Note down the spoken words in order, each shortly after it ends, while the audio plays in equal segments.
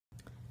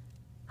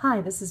Hi,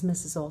 this is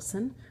Mrs.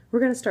 Olson. We're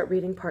going to start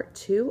reading part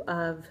 2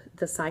 of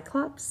the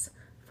Cyclops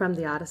from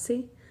the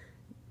Odyssey.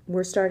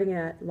 We're starting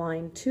at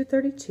line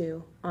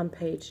 232 on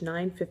page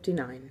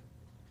 959.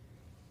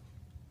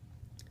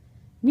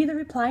 Neither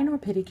reply nor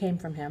pity came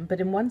from him, but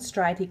in one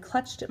stride he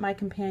clutched at my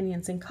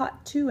companions and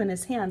caught two in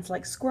his hands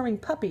like squirming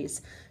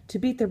puppies to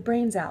beat their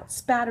brains out,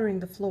 spattering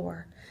the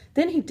floor.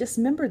 Then he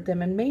dismembered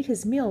them and made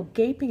his meal,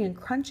 gaping and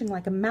crunching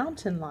like a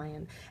mountain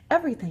lion.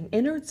 Everything,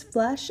 innards,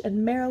 flesh,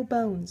 and marrow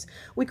bones.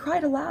 We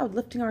cried aloud,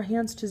 lifting our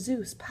hands to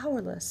Zeus,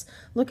 powerless,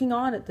 looking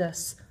on at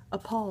this,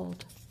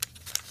 appalled.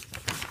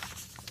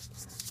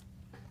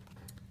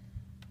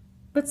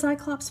 But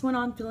Cyclops went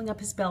on filling up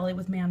his belly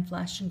with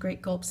man-flesh and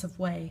great gulps of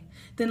whey,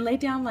 then lay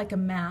down like a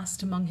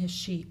mast among his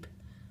sheep.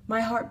 My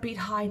heart beat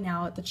high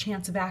now at the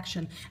chance of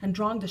action, and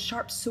drawing the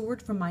sharp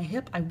sword from my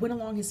hip, I went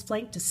along his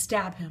flank to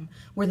stab him,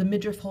 where the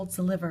midriff holds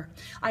the liver.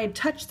 I had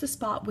touched the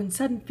spot when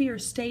sudden fear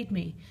stayed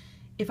me.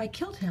 If I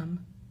killed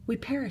him, we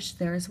perished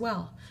there as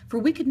well, for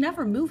we could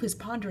never move his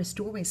ponderous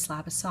doorway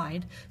slab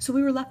aside, so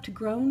we were left to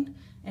groan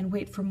and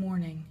wait for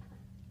morning.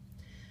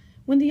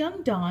 When the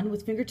young dawn,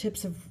 with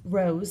fingertips of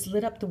rose,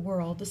 lit up the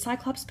world, the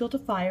Cyclops built a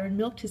fire and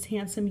milked his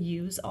handsome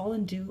ewes, all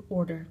in due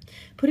order,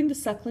 putting the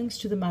sucklings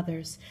to the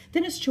mothers.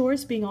 Then, his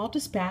chores being all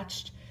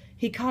dispatched,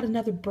 he caught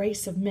another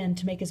brace of men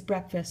to make his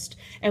breakfast,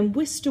 and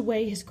whisked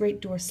away his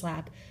great door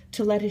slab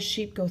to let his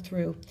sheep go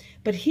through.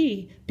 But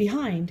he,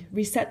 behind,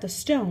 reset the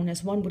stone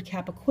as one would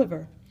cap a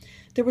quiver.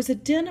 There was a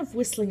din of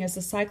whistling as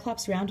the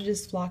Cyclops rounded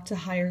his flock to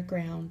higher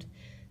ground.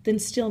 Then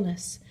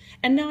stillness,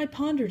 and now I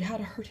pondered how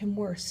to hurt him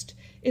worst,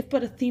 if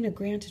but Athena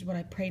granted what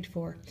I prayed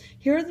for.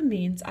 Here are the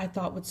means I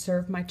thought would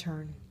serve my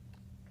turn.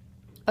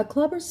 A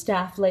club or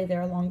staff lay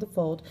there along the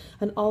fold,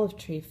 an olive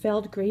tree,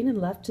 felled green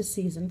and left to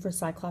season for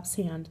Cyclops'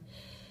 hand.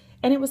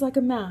 And it was like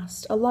a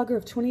mast, a lugger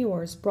of 20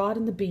 oars, broad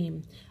in the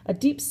beam, a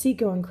deep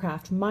sea-going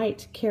craft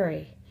might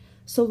carry.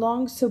 So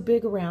long, so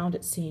big around,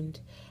 it seemed.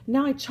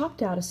 Now I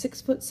chopped out a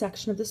 6-foot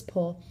section of this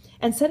pole,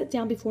 and set it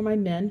down before my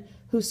men,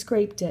 who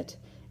scraped it.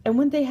 And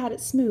when they had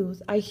it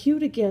smooth, I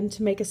hewed again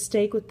to make a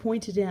stake with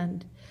pointed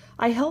end.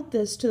 I held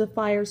this to the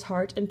fire's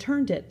heart and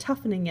turned it,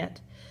 toughening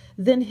it,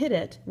 then hid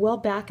it well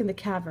back in the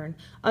cavern,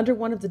 under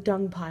one of the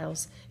dung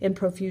piles, in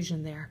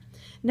profusion there.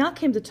 Now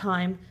came the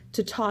time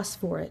to toss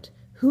for it.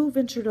 Who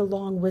ventured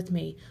along with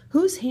me?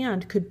 Whose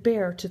hand could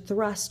bear to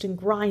thrust and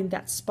grind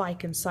that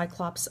spike in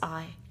Cyclops'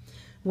 eye?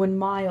 When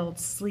mild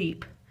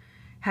sleep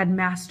had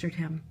mastered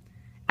him,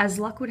 as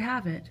luck would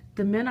have it,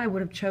 the men I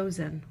would have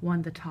chosen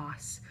won the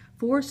toss.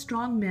 4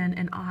 strong men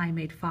and I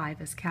made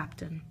 5 as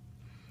captain.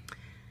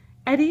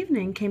 At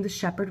evening came the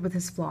shepherd with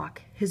his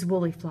flock, his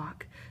woolly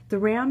flock. The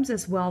rams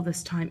as well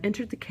this time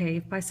entered the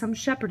cave by some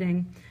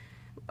shepherding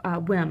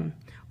whim,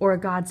 or a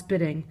god's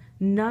bidding.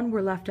 None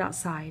were left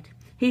outside.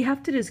 He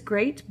hefted his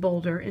great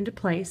boulder into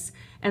place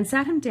and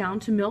sat him down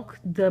to milk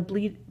the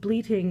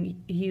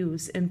bleating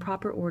ewes in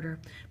proper order,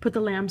 put the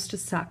lambs to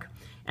suck,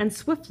 and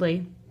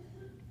swiftly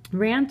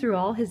ran through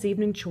all his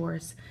evening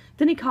chores.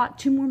 Then he caught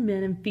 2 more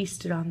men and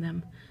feasted on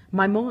them.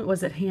 My moment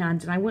was at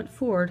hand, and I went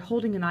forward,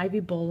 holding an ivy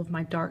bowl of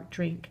my dark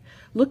drink,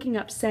 looking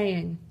up,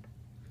 saying,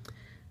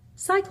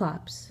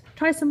 "Cyclops,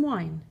 try some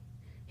wine.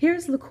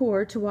 Here's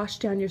liqueur to wash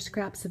down your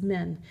scraps of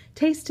men.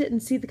 Taste it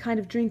and see the kind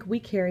of drink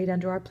we carried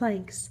under our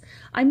planks.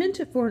 I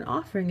meant it for an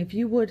offering if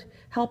you would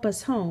help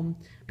us home,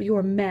 but you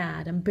are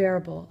mad,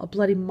 unbearable, a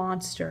bloody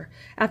monster.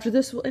 After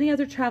this will any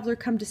other traveler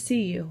come to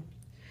see you?"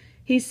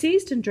 He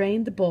seized and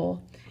drained the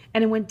bowl,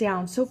 and it went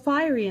down so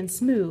fiery and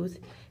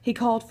smooth, he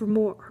called for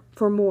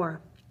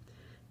more.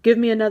 "Give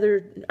me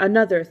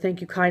another, thank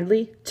you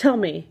kindly. Tell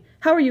me,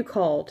 how are you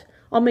called?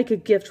 I'll make a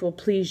gift will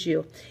please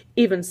you.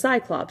 Even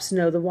Cyclops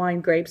know the wine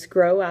grapes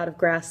grow out of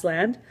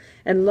grassland,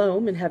 and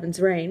loam in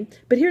heaven's rain.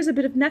 But here's a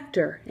bit of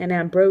nectar and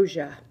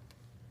ambrosia."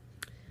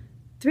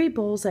 3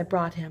 bowls I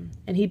brought him,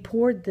 and he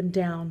poured them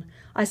down.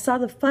 I saw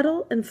the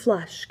fuddle and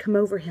flush come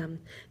over him.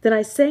 Then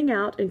I sang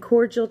out in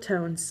cordial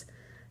tones,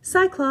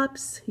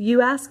 "Cyclops, you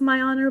ask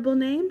my honorable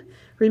name?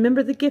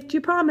 Remember the gift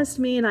you promised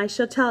me, and I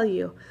shall tell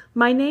you.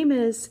 My name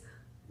is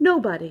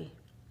Nobody.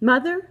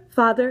 Mother,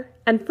 father,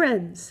 and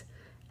friends.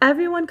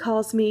 Everyone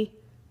calls me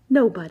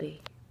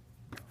Nobody."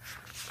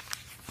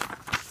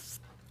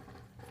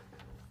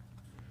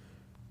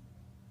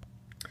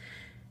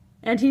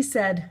 And he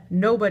said,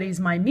 "Nobody's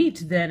my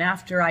meat, then,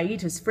 after I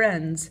eat his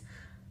friends.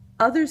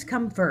 Others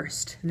come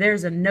first.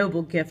 There's a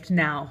noble gift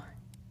now."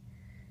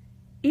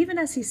 Even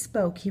as he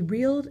spoke, he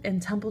reeled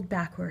and tumbled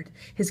backward,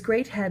 his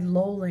great head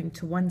lolling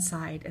to one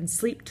side, and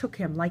sleep took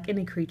him like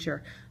any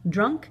creature.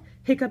 Drunk,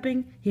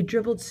 hiccuping, he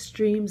dribbled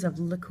streams of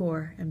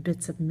liquor and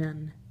bits of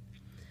men.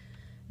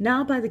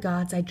 Now, by the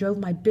gods, I drove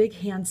my big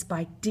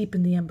handspike deep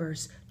in the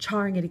embers,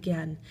 charring it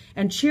again,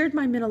 and cheered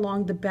my men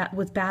along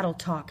with battle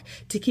talk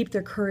to keep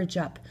their courage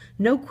up.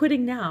 No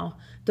quitting now.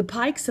 The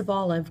pikes of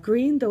olive,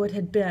 green though it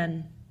had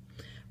been,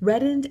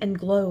 reddened and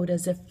glowed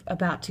as if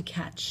about to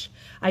catch.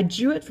 I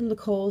drew it from the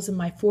coals, and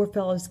my four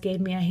fellows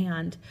gave me a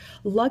hand,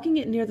 lugging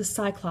it near the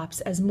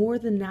Cyclops as more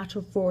than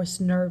natural force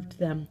nerved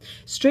them.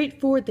 Straight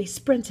forward they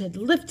sprinted,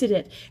 lifted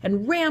it,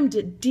 and rammed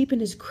it deep in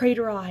his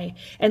crater eye,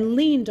 and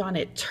leaned on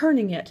it,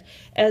 turning it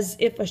as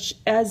if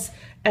as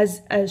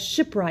a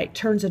shipwright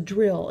turns a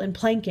drill in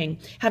planking,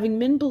 having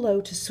men below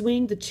to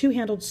swing the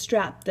two-handled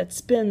strap that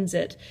spins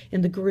it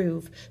in the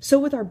groove. So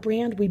with our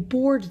brand we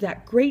bored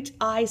that great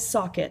eye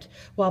socket,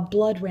 while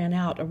blood ran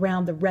out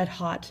around the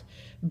red-hot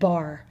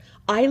bar.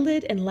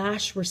 Eyelid and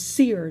lash were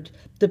seared,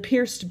 the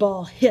pierced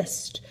ball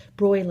hissed,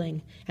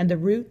 broiling, and the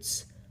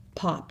roots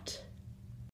popped.